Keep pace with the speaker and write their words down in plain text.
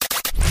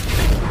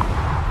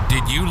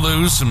you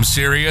lose some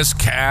serious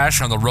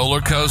cash on the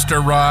roller coaster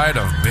ride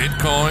of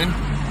Bitcoin?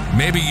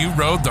 Maybe you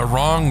rode the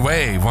wrong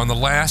wave on the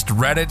last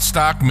Reddit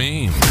stock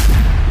meme.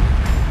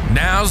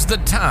 Now's the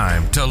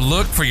time to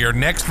look for your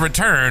next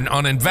return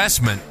on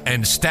investment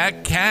and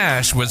stack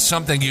cash with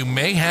something you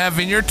may have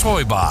in your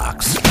toy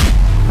box.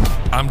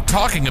 I'm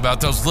talking about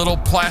those little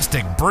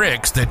plastic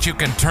bricks that you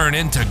can turn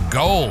into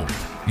gold.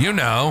 You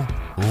know,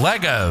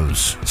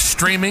 Legos,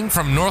 streaming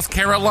from North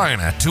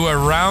Carolina to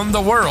around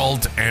the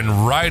world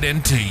and right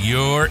into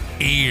your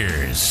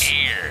ears.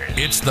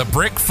 It's the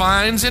Brick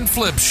Finds and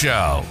Flips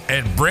Show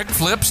at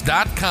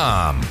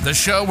brickflips.com, the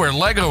show where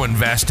Lego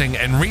investing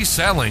and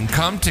reselling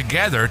come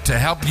together to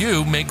help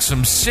you make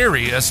some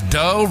serious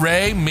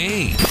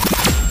do-re-mi.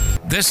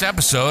 This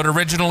episode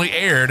originally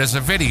aired as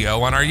a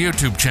video on our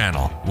YouTube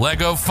channel,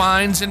 Lego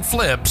Finds and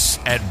Flips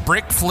at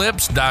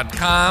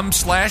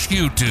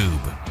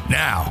brickflips.com/YouTube.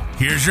 Now,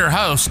 here's your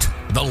host,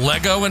 the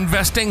Lego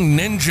investing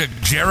ninja,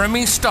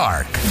 Jeremy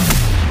Stark.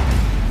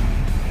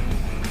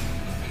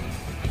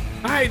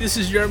 Hi, this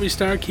is Jeremy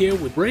Stark here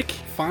with Brick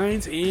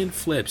Finds and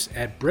Flips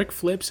at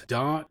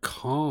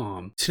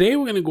brickflips.com. Today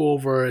we're going to go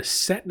over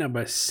set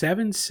number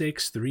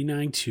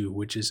 76392,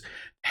 which is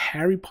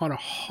Harry Potter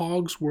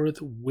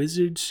Hogsworth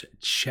Wizards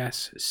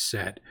chess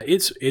set.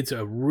 It's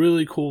a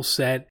really cool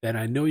set that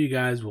I know you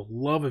guys will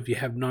love if you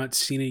have not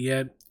seen it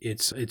yet.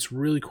 It's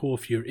really cool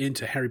if you're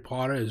into Harry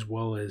Potter as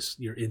well as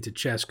you're into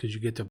chess, because you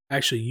get to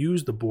actually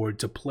use the board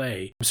to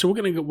play. So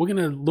we're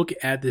gonna look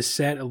at this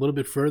set a little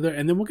bit further,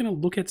 and then we're gonna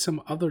look at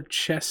some other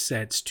chess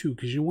sets too,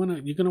 because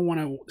you're gonna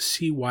want to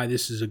see why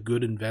this is a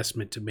good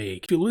investment to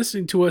make. If you're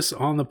listening to us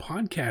on the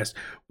podcast,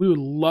 we would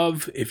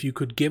love if you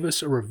could give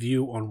us a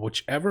review on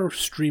whichever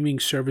streaming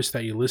service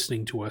that you're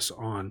listening to us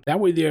on. That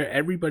way there,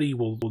 everybody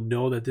will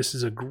know that this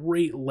is a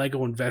great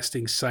Lego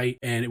investing site,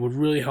 and it would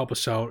really help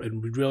us out,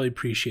 and we'd really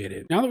appreciate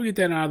it. Now that we get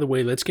that out of the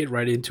way, let's get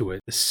right into it.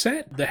 The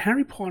set, the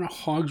Harry Potter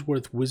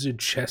Hogsworth Wizard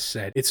chess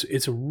set,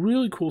 it's a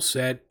really cool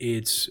set.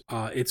 It's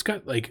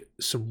got like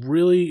some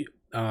really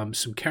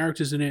some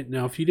characters in it.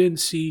 Now, if you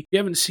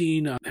haven't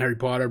seen Harry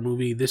Potter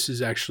movie, this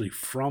is actually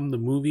from the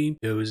movie.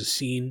 There was a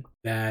scene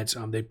that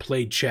they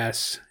played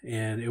chess,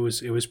 and it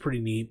was pretty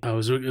neat. It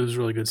was a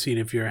really good scene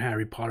if you're a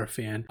Harry Potter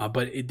fan.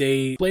 But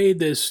they played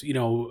this,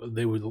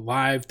 they were the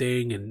live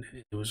thing, and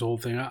it was a whole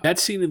thing. That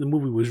scene in the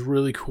movie was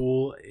really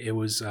cool. It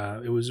was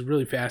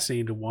really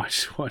fascinating to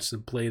watch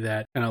them play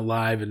that kind of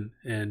live and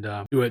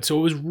do it. So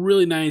it was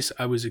really nice.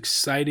 I was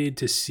excited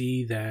to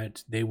see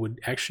that they would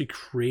actually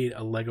create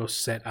a Lego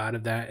set out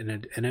of that,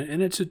 and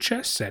it's a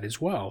chess set as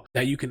well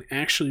that you can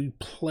actually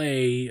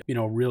play,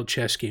 a real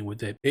chess game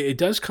with it. It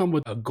does come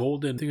with a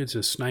golden, I think it's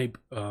a snipe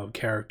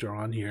character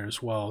on here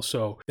as well.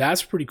 So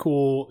that's pretty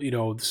cool,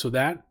 so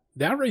that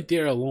right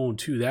there alone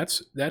too,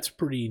 that's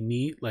pretty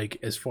neat, like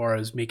as far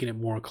as making it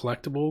more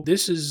collectible.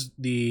 This is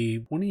the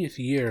 20th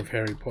year of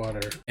Harry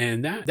Potter,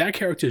 and that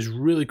character is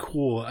really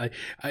cool.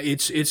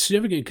 It's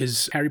significant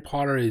because Harry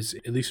Potter is,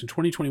 at least in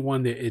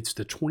 2021, it's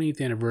the 20th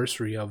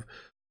anniversary of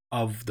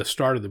the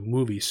start of the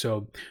movie.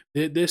 So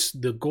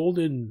the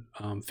golden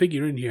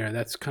figure in here,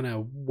 that's kind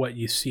of what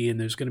you see, and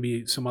there's going to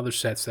be some other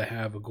sets that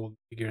have a golden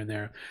figure in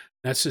there.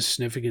 That's the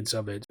significance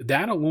of it.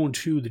 That alone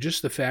too,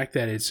 just the fact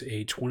that it's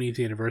a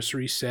 20th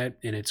anniversary set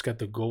and it's got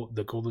the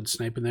golden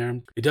snipe in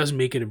there, it does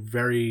make it a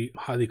very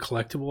highly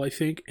collectible, I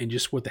think, and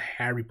just with the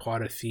Harry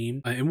Potter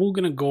theme. And we're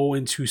going to go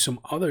into some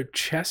other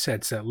chess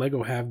sets that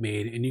Lego have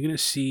made, and you're going to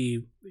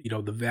see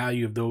the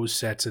value of those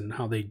sets and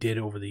how they did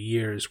over the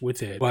years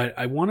with it. But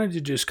I wanted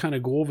to just kind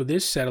of go over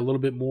this set a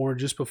little bit more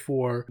just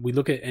before we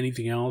look at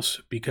anything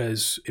else,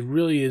 because it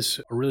really is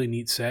a really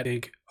neat set. I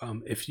think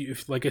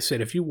if like I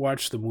said, if you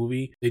watch the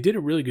movie, they did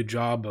a really good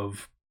job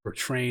of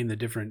portraying the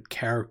different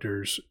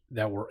characters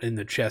that were in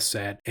the chess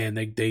set, and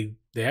they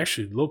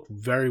actually look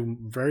very,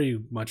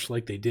 very much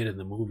like they did in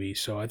the movie.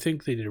 So I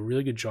think they did a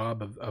really good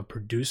job of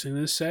producing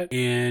this set,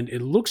 and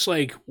it looks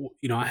like,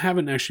 I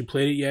haven't actually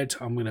played it yet.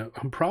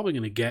 I'm probably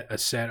gonna get a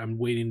set. I'm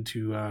waiting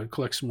to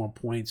collect some more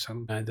points.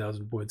 I'm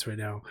 9,000 points right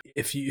now.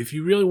 If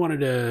you really wanted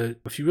to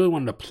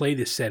play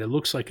this set, it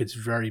looks like it's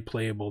very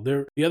playable.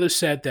 The other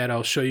set that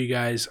I'll show you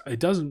guys, it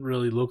doesn't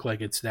really look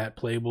like it's that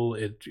playable.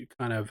 It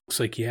kind of looks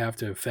like you have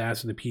to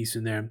fasten the piece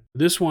in there.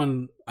 This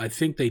one, I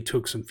think they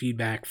took some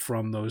feedback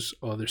from those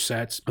other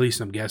sets. At least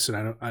I'm guessing.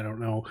 I don't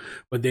know,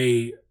 but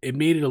it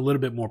made it a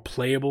little bit more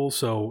playable,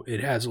 so it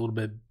has a little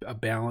bit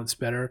of balance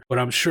better. But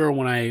I'm sure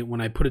when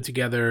I put it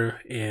together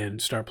and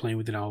start playing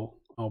with it, I'll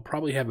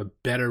probably have a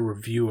better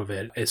review of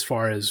it as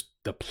far as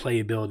the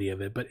playability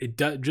of it. But it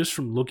does, just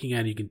from looking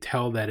at it, you can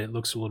tell that it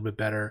looks a little bit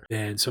better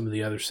than some of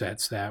the other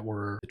sets that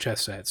were the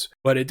chess sets.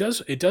 But it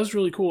does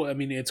really cool. I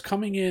mean, it's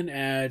coming in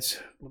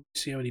at, let me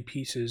see how many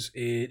pieces.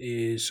 It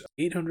is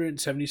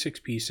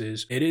 876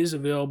 pieces. It is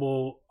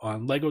available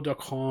on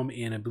lego.com,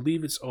 and I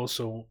believe it's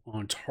also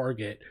on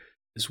Target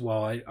as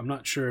well. I'm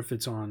not sure if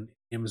it's on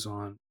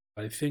Amazon,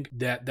 but I think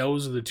that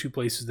those are the two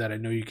places that I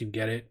know you can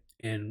get it.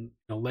 And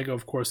Lego,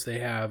 of course, they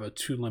have a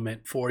 2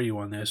 limit for you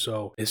on this.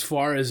 So as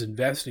far as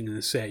investing in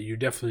the set, you're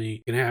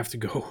definitely gonna have to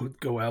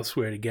go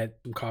elsewhere to get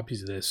some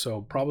copies of this.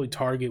 So probably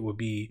Target would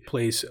be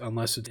place,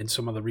 unless it's in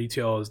some other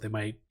retailers. They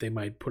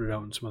might put it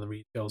out in some other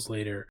retailers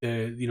later.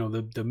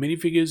 The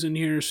minifigures in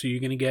here. So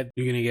you're gonna get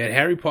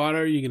Harry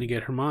Potter, you're gonna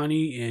get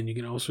Hermione, and you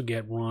can also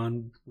get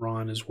Ron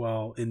as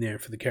well in there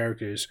for the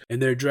characters.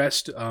 And they're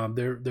dressed.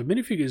 Their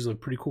minifigures look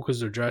pretty cool because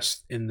they're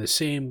dressed in the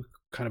same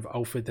kind of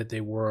outfit that they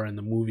were in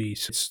the movie.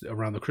 It's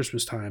around the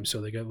Christmas time, so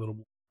they got a little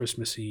more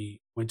Christmassy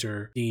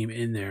winter theme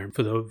in there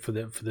for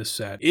this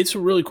set. It's a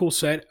really cool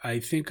set. I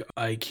think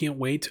I can't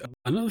wait.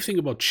 Another thing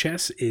about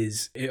chess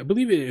is, I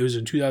believe it was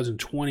in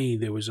 2020,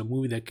 there was a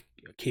movie that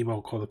came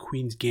out called The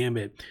Queen's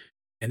Gambit,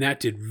 and that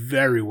did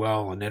very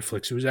well on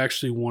Netflix. It was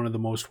actually one of the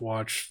most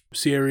watched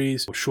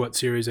short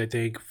series, I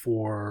think,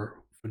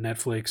 for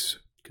Netflix,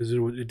 because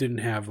it didn't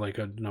have like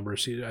a number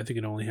of seasons. I think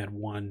it only had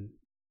one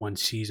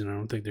season. I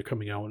don't think they're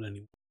coming out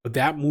anymore. But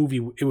that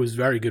movie, it was a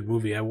very good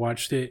movie. I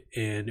watched it,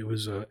 and it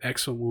was an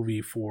excellent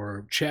movie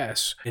for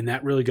chess, and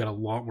that really got a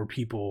lot more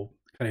people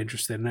kind of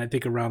interested. And I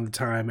think around the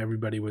time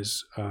everybody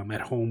was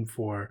at home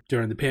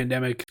during the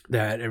pandemic,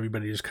 that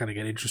everybody just kind of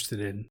got interested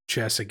in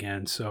chess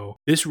again. So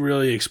this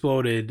really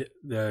exploded.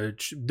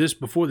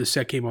 Before the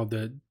set came out,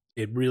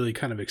 it really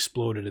kind of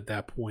exploded at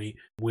that point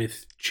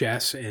with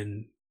chess,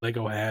 and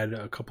Lego had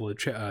a couple of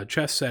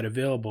chess set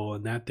available,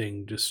 and that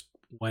thing just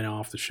went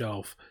off the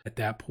shelf at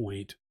that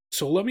point.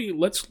 So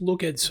let's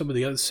look at some of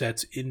the other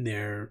sets in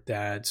there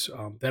that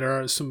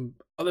are some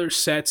other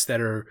sets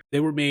they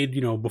were made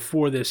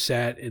before this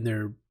set, and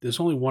there's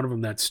only one of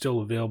them that's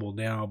still available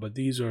now, but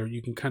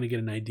you can kind of get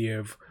an idea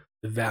of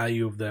the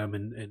value of them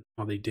and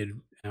how they did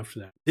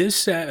after that. This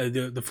set,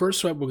 the first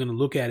set we're going to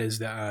look at is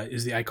the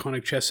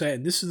iconic chess set,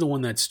 and this is the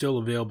one that's still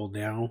available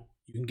now.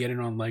 You can get it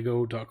on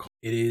Lego.com.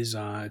 It's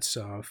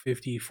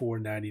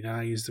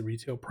 $54.99 is the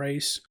retail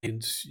price,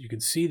 and you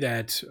can see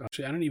that.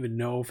 Actually, I don't even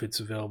know if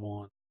it's available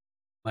on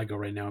Lego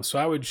right now. So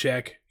I would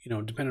check,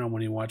 depending on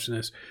when you're watching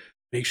this,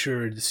 make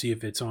sure to see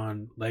if it's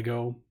on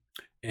Lego,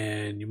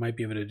 and you might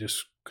be able to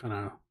just kind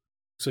of,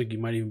 looks like you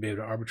might even be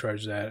able to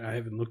arbitrage that. I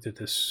haven't looked at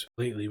this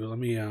lately, but let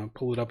me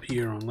pull it up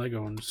here on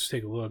Lego and just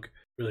take a look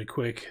really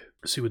quick,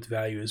 see what the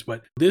value is.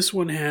 But this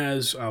one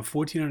has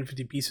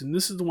 1,450 pieces, and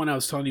this is the one I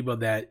was telling you about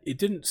that it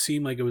didn't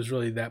seem like it was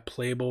really that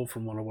playable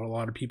from what a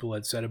lot of people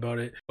had said about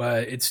it.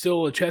 But it's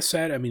still a chess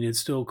set. I mean, it's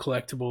still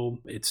collectible.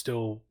 It's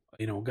still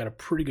got a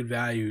pretty good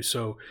value.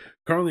 So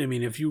currently, I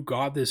mean, if you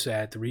got this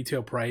at the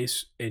retail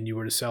price and you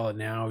were to sell it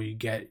now, you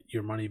get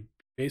your money,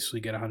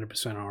 basically get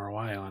 100%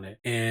 ROI on it.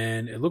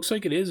 And it looks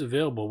like it is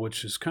available,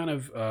 which is kind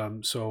of,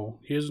 so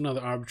here's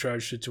another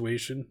arbitrage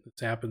situation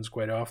that happens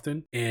quite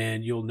often.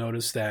 And you'll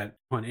notice that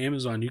on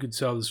Amazon, you can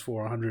sell this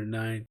for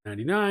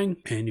 $109.99,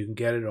 and you can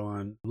get it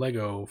on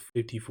Lego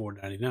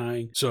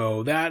 $54.99.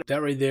 So that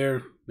right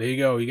there you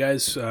go. You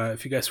guys,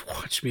 if you guys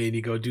watch me and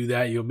you go do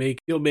that, you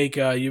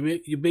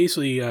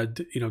basically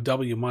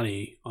double your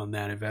money on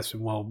that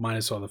investment. Well,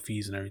 minus all the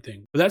fees and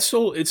everything. But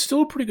it's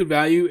still a pretty good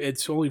value.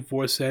 It's only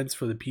 4 cents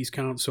for the piece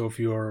count. So if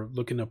you're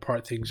looking to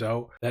part things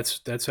out,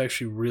 that's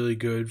actually really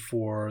good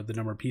for the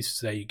number of pieces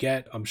that you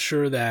get. I'm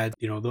sure that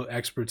the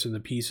experts in the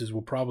pieces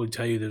will probably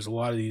tell you there's a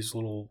lot of these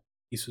little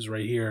pieces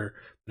right here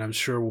that I'm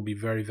sure will be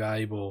very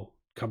valuable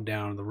come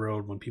down the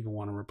road when people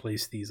want to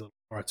replace these little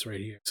parts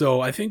right here.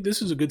 So I think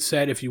this is a good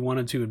set if you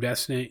wanted to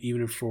invest in it,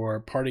 even for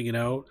parting it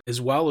out,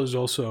 as well as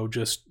also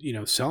just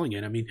selling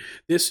it. I mean,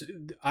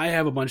 I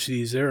have a bunch of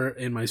these. They're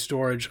in my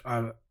storage.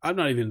 I'm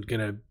not even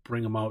gonna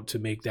bring them out to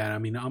make that. I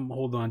mean, I'm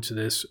holding on to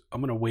this.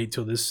 I'm gonna wait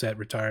till this set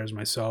retires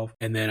myself,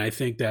 and then I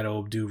think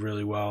that'll do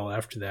really well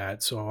after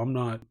that. So I'm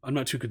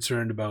not too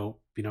concerned about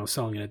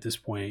selling it at this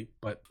point,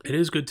 but it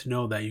is good to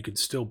know that you can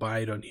still buy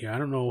it on here. I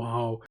don't know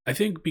how. I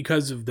think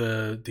because of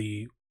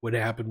the what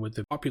happened with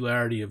the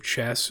popularity of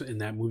chess in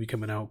that movie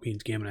coming out,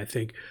 Queen's Gambit, I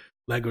think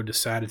Lego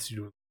decided to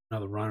do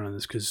another run on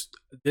this, because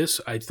this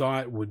I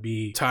thought would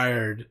be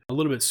tired a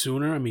little bit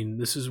sooner. I mean,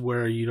 this is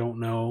where you don't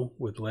know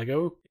with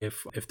Lego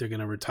if they're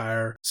going to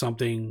retire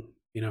something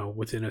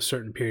within a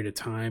certain period of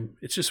time.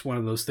 It's just one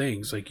of those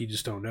things, like, you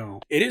just don't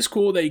know. It is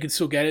cool that you can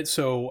still get it.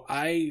 So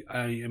I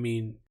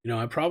mean,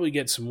 I probably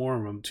get some more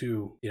of them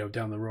too,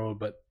 down the road.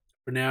 But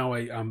for now,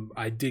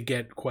 I did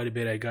get quite a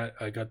bit.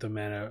 I got them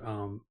at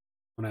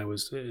when I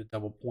was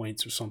double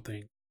points or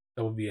something,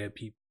 double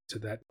VIP to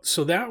that.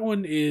 So that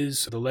one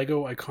is the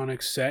Lego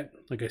Iconic set,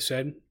 like I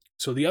said.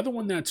 So the other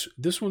one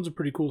this one's a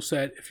pretty cool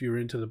set if you're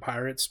into the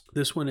Pirates.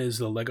 This one is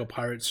the Lego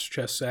Pirates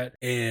chess set,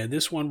 and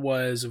this one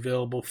was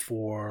available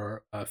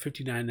for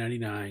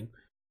 $59.99.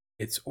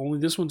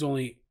 This one's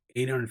only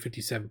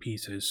 857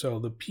 pieces, so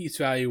the piece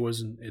value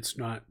it's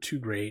not too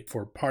great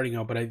for parting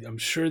out, but I'm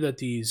sure that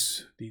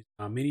these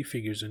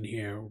minifigures in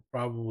here.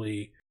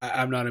 Probably,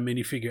 I'm not a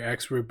minifigure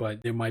expert,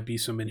 but there might be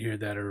some in here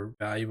that are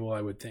valuable,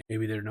 I would think.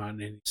 Maybe they're not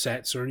in any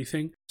sets or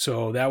anything.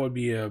 So that would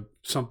be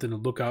something to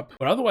look up.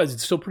 But otherwise,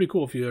 it's still pretty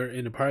cool if you're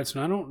into pirates.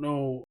 And I don't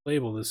know what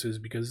label this is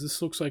because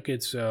this looks like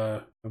it's,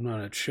 I'm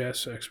not a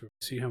chess expert.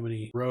 See how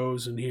many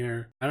rows in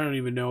here. I don't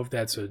even know if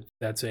that's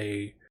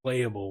a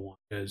playable one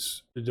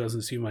because it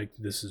doesn't seem like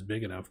this is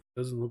big enough. It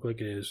doesn't look like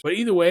it is. But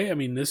either way, I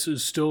mean, this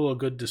is still a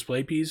good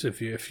display piece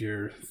if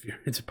you're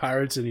into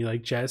pirates and you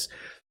like chess.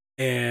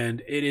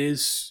 And it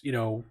is,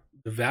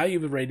 the value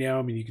of it right now,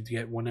 I mean, you could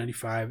get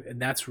 $195,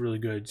 and that's really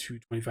good,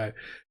 $225.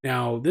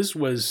 Now, this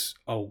was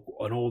an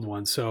old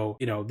one, so,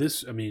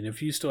 this, I mean,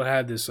 if you still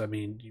had this, I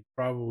mean,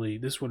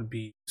 this wouldn't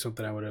be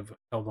something I would have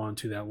held on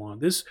to that long.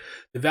 The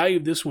value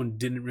of this one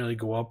didn't really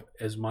go up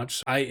as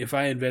much. If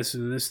I invested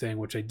in this thing,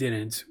 which I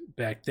didn't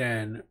back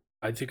then,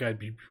 I think I'd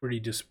be pretty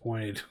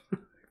disappointed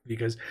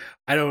because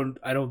I don't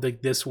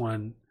think this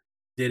one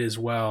did as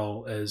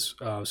well as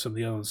some of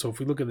the other ones. So if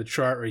we look at the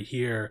chart right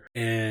here,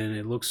 and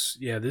it looks,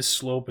 this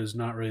slope is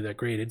not really that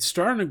great. It's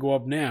starting to go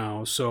up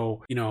now,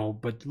 so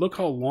but look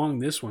how long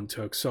this one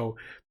took. So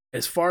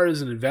as far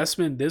as an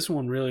investment, this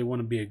one really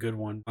wouldn't be a good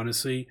one,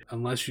 honestly,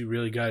 unless you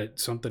really got it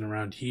something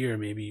around here.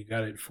 Maybe you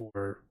got it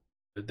for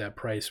that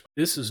price.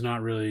 This is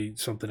not really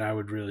something I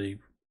would really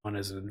want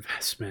as an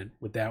investment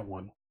with that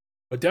one.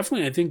 But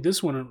definitely, I think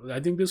this one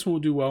will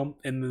do well.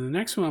 And then the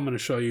next one I'm going to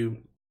show you,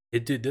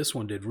 this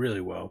one did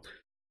really well.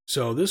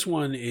 So this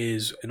one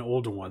is an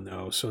older one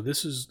though. So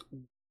this is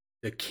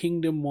the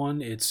Kingdom one.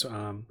 It's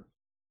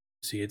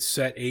it's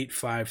set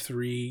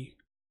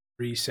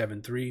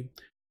 853373.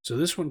 So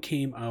this one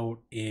came out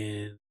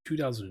in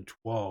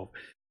 2012.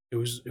 It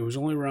was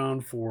only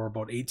around for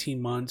about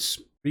 18 months.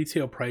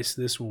 Retail price of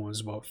this one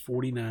was about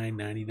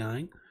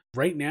 $49.99.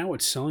 Right now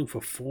it's selling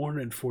for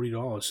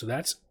 $440. So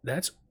that's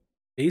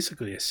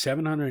basically a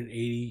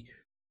 780%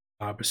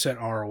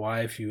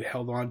 ROI if you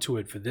held on to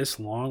it for this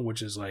long,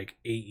 which is like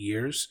 8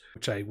 years,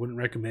 which I wouldn't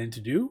recommend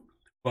to do.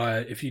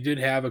 But if you did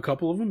have a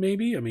couple of them,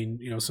 maybe, I mean,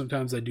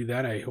 sometimes I do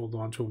that. I hold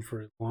on to them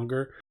for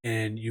longer,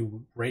 and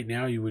right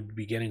now you would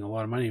be getting a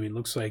lot of money. I mean, it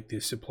looks like the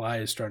supply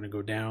is starting to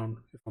go down.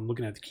 If I'm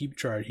looking at the keep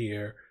chart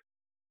here,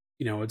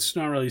 it's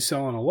not really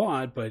selling a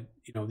lot, but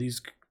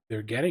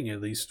they're getting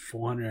at least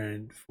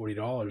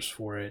 $440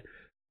 for it.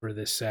 For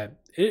this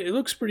set, it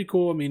looks pretty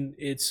cool. I mean,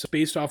 it's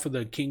based off of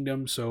the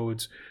Kingdom, so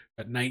it's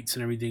got knights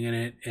and everything in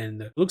it,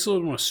 and it looks a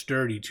little more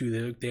sturdy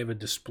too. They have a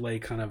display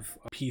kind of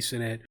piece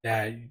in it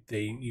that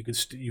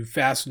you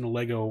fasten the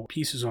Lego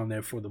pieces on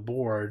there for the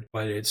board,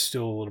 but it's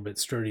still a little bit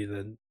sturdier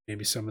than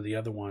maybe some of the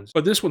other ones.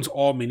 But this one's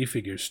all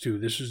minifigures too.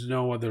 This is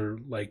no other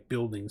like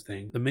building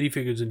thing. The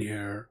minifigures in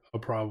here are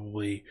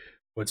probably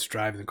what's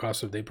driving the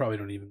cost of. They probably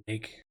don't even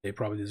make.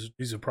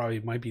 These are probably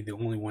might be the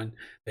only one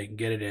they can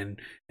get it in.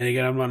 And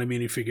again, I'm not a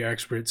minifigure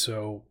expert,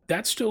 so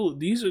that's still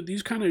these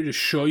kind of just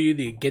show you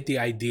get the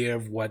idea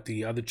of what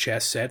the other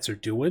chess sets are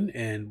doing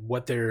and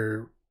what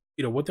their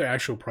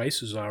actual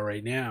prices are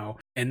right now.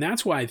 And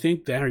that's why I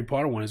think the Harry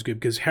Potter one is good,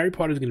 because Harry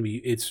Potter is going to be,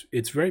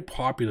 it's very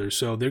popular,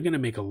 so they're going to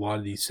make a lot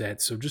of these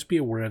sets. So just be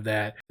aware of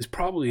that. There's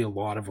probably a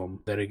lot of them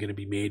that are going to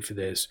be made for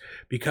this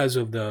because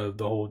of the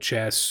whole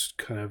chess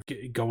kind of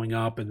going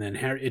up, and then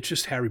it's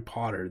just Harry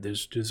Potter.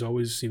 There's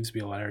always seems to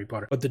be a lot of Harry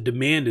Potter, but the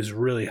demand is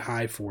really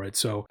high for it.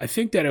 So I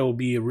think that it will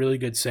be a really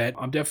good set.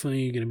 I'm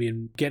definitely going to be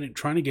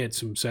trying to get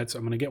some sets.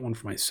 I'm going to get one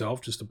for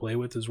myself just to play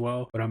with as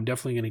well, but I'm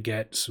definitely going to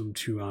get some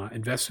to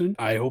invest in.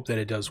 I hope that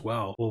it does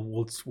well.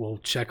 We'll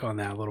check on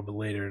that a little bit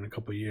later in a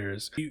couple of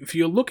years. If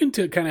you're looking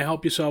to kind of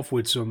help yourself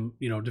with some,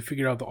 to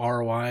figure out the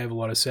ROI of a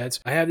lot of sets,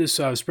 I have this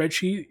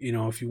spreadsheet.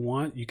 If you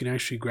want, you can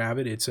actually grab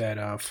it. It's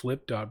at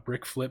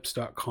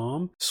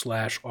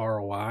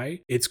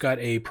flip.brickflips.com/ROI. It's got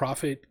a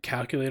profit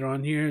calculator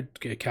on here.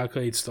 It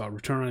calculates the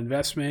return on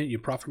investment,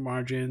 your profit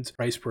margins,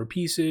 price per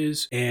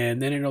pieces,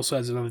 and then it also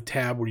has another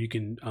tab where you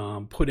can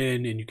put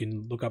in, and you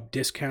can look up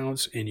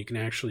discounts, and you can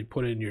actually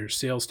put in your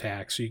sales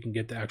tax, so you can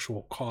get the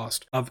actual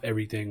cost of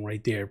everything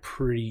right there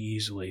pretty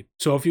easily.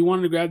 So if you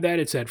wanted to grab that,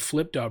 it's at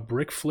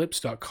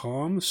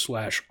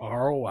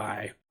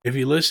flip.brickflips.com/ROI. If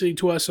you're listening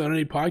to us on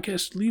any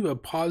podcast, leave a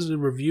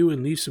positive review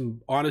and leave some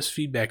honest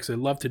feedback, because I'd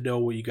love to know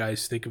what you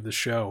guys think of the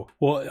show.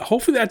 Well,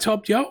 hopefully that's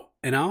helped you out,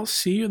 and I'll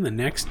see you in the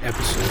next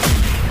episode.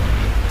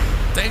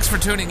 Thanks for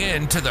tuning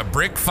in to the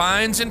Brick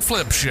Finds and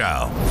Flip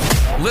Show.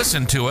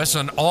 Listen to us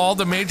on all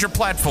the major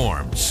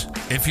platforms.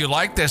 If you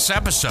like this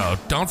episode,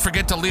 don't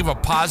forget to leave a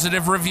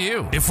positive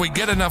review. If we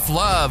get enough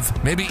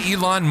love, maybe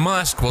Elon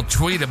Musk will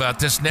tweet about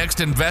this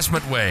next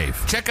investment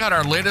wave. Check out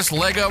our latest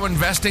Lego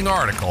investing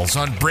articles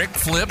on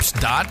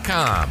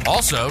brickflips.com.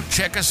 Also,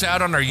 check us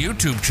out on our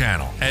YouTube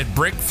channel at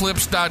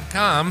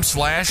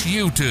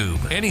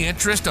brickflips.com/YouTube. Any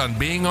interest on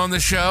being on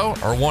the show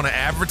or want to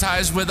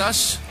advertise with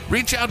us?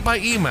 Reach out by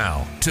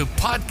email to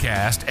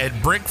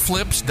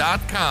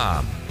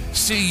podcast@brickflips.com.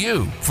 See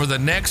you for the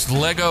next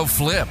Lego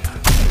flip.